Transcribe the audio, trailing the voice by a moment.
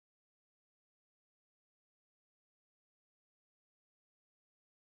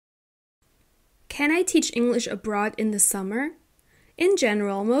Can I teach English abroad in the summer? In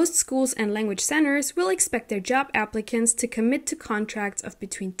general, most schools and language centers will expect their job applicants to commit to contracts of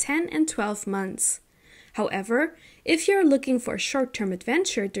between 10 and 12 months. However, if you're looking for a short-term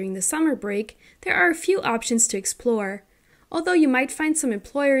adventure during the summer break, there are a few options to explore. Although you might find some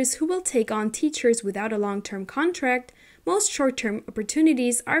employers who will take on teachers without a long-term contract, most short-term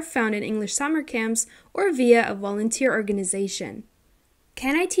opportunities are found in English summer camps or via a volunteer organization.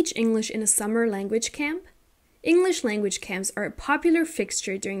 Can I teach English in a summer language camp? English language camps are a popular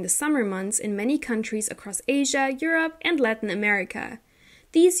fixture during the summer months in many countries across Asia, Europe, and Latin America.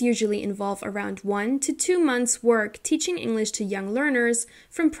 These usually involve around 1 to 2 months' work teaching English to young learners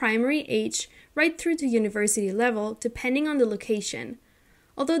from primary age right through to university level, depending on the location.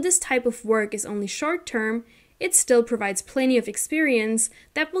 Although this type of work is only short-term, it still provides plenty of experience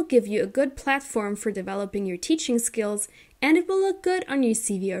that will give you a good platform for developing your teaching skills, and it will look good on your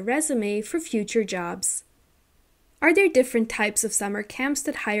CV or resume for future jobs. Are there different types of summer camps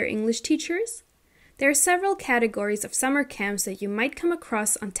that hire English teachers? There are several categories of summer camps that you might come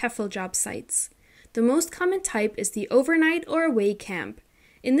across on TEFL job sites. The most common type is the overnight or away camp.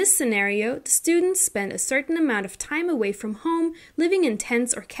 In this scenario, the students spend a certain amount of time away from home, living in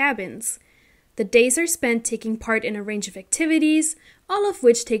tents or cabins. The days are spent taking part in a range of activities, all of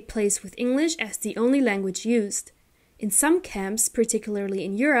which take place with English as the only language used. In some camps, particularly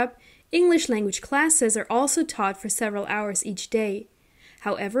in Europe, English language classes are also taught for several hours each day.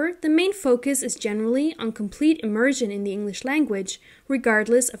 However, the main focus is generally on complete immersion in the English language,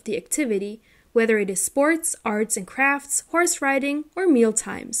 regardless of the activity, whether it is sports, arts and crafts, horse riding, or meal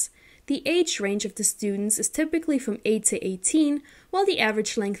times. The age range of the students is typically from 8 to 18, while the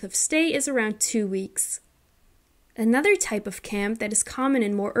average length of stay is around 2 weeks. Another type of camp that is common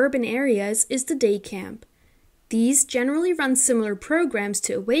in more urban areas is the day camp. These generally run similar programs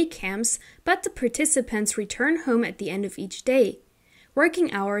to away camps, but the participants return home at the end of each day.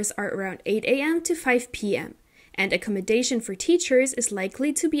 Working hours are around 8 a.m. to 5 p.m., and accommodation for teachers is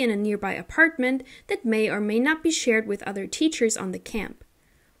likely to be in a nearby apartment that may or may not be shared with other teachers on the camp.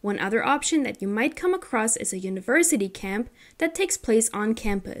 One other option that you might come across is a university camp that takes place on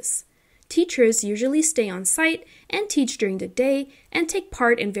campus. Teachers usually stay on site and teach during the day and take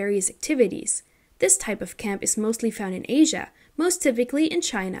part in various activities. This type of camp is mostly found in Asia, most typically in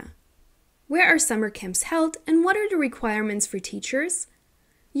China. Where are summer camps held and what are the requirements for teachers?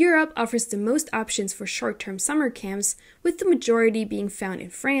 Europe offers the most options for short-term summer camps, with the majority being found in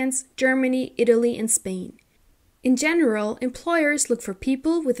France, Germany, Italy, and Spain. In general, employers look for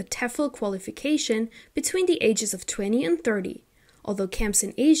people with a TEFL qualification between the ages of 20 and 30, although camps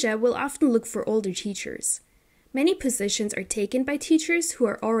in Asia will often look for older teachers. Many positions are taken by teachers who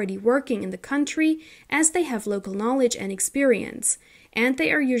are already working in the country as they have local knowledge and experience, and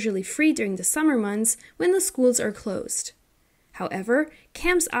they are usually free during the summer months when the schools are closed. However,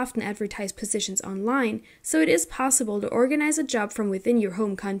 camps often advertise positions online, so it is possible to organize a job from within your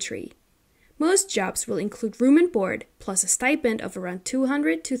home country. Most jobs will include room and board, plus a stipend of around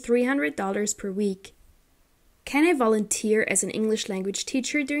 $200 to $300 per week. Can I volunteer as an English language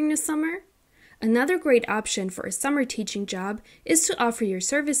teacher during the summer? Another great option for a summer teaching job is to offer your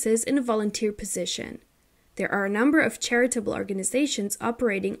services in a volunteer position. There are a number of charitable organizations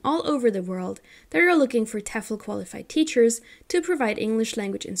operating all over the world that are looking for TEFL qualified teachers to provide English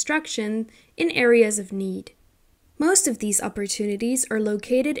language instruction in areas of need. Most of these opportunities are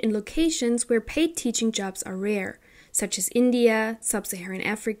located in locations where paid teaching jobs are rare, such as India, Sub-Saharan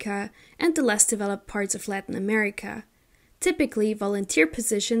Africa, and the less developed parts of Latin America. Typically, volunteer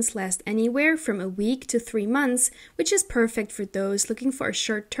positions last anywhere from a week to 3 months, which is perfect for those looking for a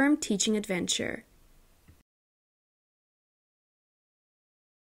short-term teaching adventure.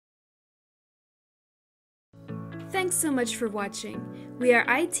 Thanks so much for watching. We are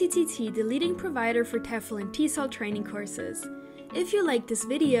ITTT, the leading provider for TEFL and TESOL training courses. If you liked this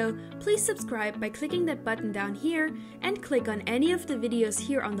video, please subscribe by clicking that button down here and click on any of the videos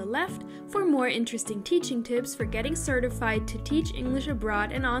here on the left for more interesting teaching tips for getting certified to teach English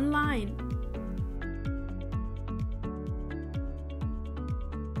abroad and online.